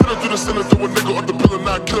through the center, throw a nigga up the bill and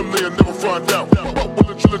I kill him, they'll never find out. Fuck with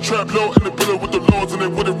the drill and trap low in the bill with the lords and they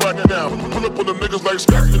with it right now. Pull up on them niggas like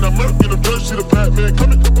Scott and I'm murking them dirt, see the Batman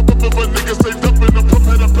coming. If a nigga stay up in the pump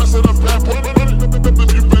head, I pass it up, bad boy.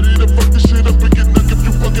 If you ready to fuck this shit up and get knocked, if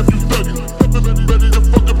you fuck, if you thuggin'. Ready to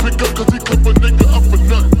fucking pick up, cause he clip a nigga up for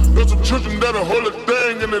nothing. There's some children that'll hold a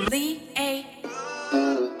thing and then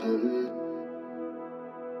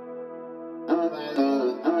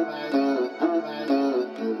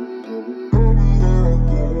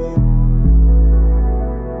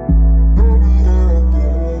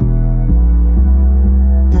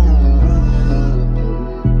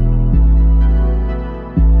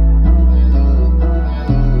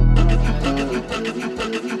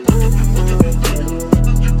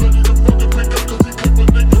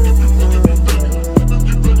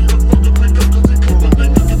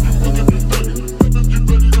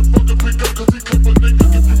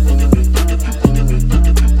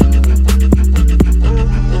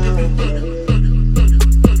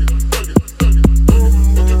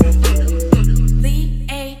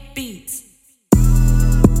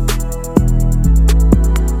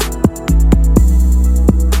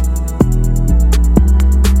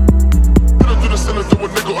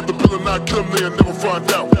kill him, they'll never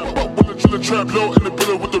find out. Fuck with the drill and trap low in the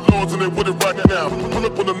bill with the lords and they with it right now. Pull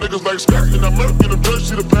up on them niggas like Scott and I'm murking them dirt,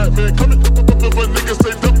 see the Batman coming. If a nigga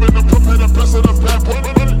stay